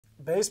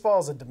Baseball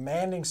is a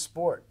demanding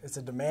sport. It's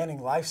a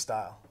demanding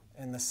lifestyle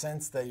in the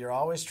sense that you're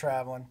always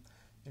traveling.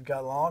 You've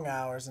got long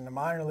hours. In the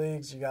minor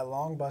leagues, you got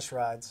long bus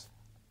rides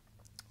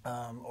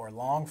or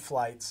long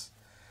flights.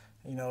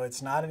 You know,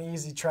 it's not an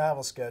easy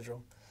travel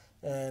schedule.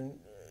 And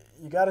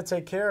you got to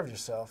take care of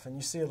yourself. And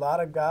you see a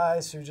lot of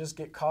guys who just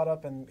get caught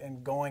up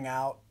in going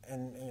out.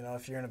 And, you know,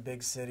 if you're in a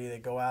big city, they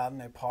go out and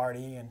they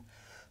party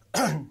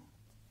and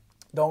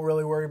don't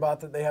really worry about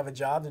that they have a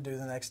job to do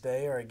the next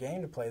day or a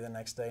game to play the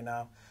next day.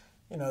 Now,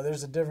 you know,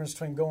 there's a difference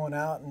between going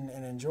out and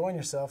enjoying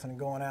yourself and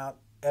going out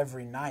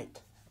every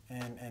night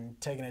and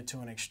taking it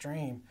to an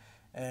extreme.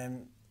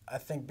 And I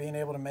think being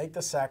able to make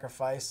the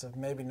sacrifice of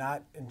maybe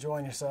not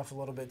enjoying yourself a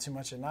little bit too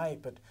much at night,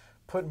 but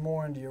putting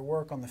more into your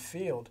work on the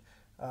field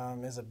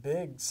is a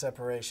big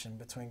separation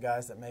between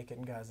guys that make it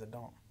and guys that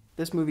don't.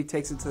 This movie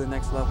takes it to the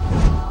next level.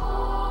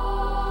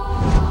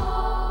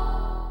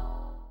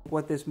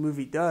 What this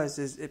movie does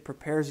is it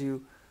prepares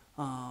you,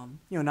 you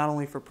know, not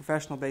only for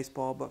professional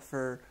baseball, but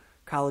for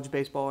college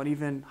baseball and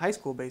even high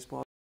school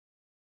baseball.